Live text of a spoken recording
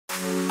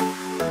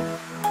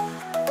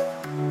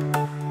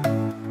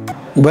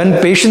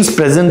When patients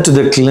present to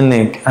the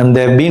clinic and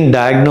they've been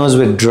diagnosed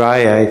with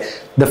dry eye,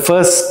 the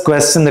first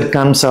question that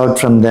comes out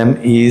from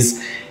them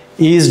is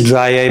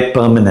dry eye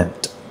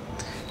permanent?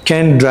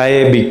 Can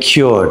dry eye be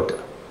cured?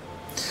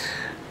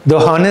 The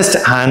honest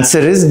answer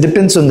is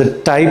depends on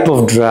the type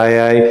of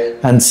dry eye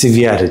and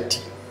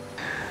severity.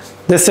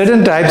 There are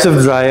certain types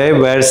of dry eye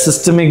where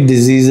systemic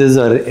diseases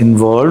are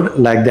involved,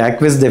 like the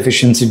aqueous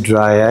deficiency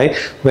dry eye,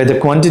 where the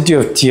quantity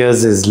of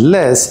tears is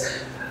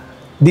less.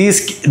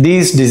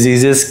 These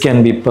diseases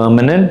can be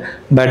permanent,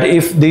 but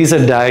if these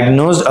are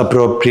diagnosed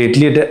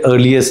appropriately at the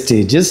earlier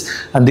stages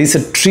and these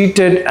are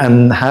treated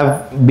and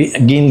have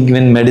been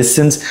given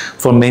medicines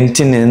for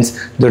maintenance,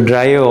 the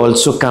dry eye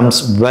also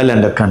comes well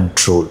under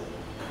control.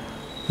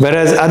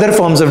 Whereas other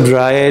forms of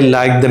dry eye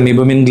like the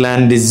meibomian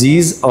gland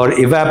disease or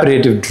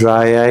evaporative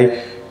dry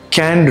eye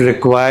can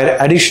require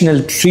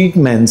additional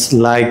treatments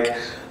like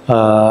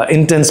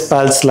intense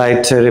pulse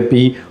light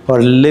therapy or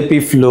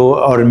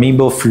LipiFlow or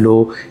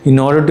MeiboFlow in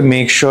order to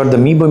make sure the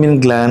meibomian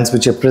glands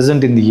which are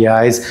present in the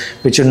eyes,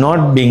 which are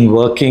not being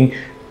working,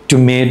 to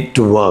made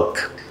to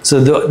work. So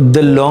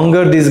the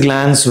longer these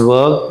glands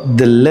work,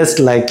 the less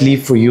likely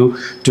for you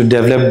to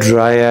develop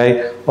dry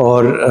eye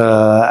or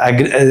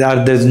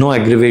there's no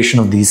aggravation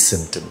of these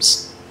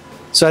symptoms.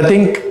 So I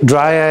think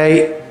dry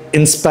eye,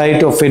 in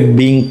spite of it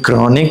being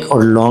chronic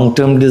or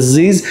long-term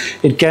disease,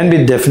 it can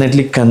be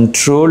definitely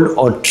controlled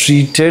or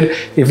treated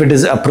if it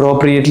is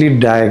appropriately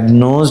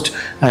diagnosed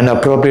and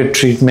appropriate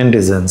treatment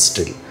is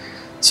instilled.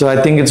 So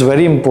I think it's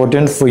very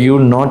important for you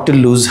not to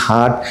lose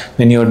heart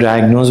when you're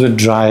diagnosed with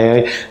dry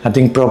eye. I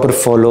think proper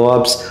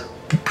follow-ups,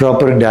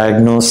 proper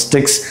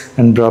diagnostics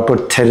and proper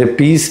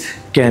therapies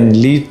can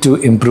lead to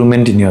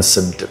improvement in your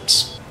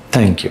symptoms.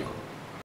 Thank you.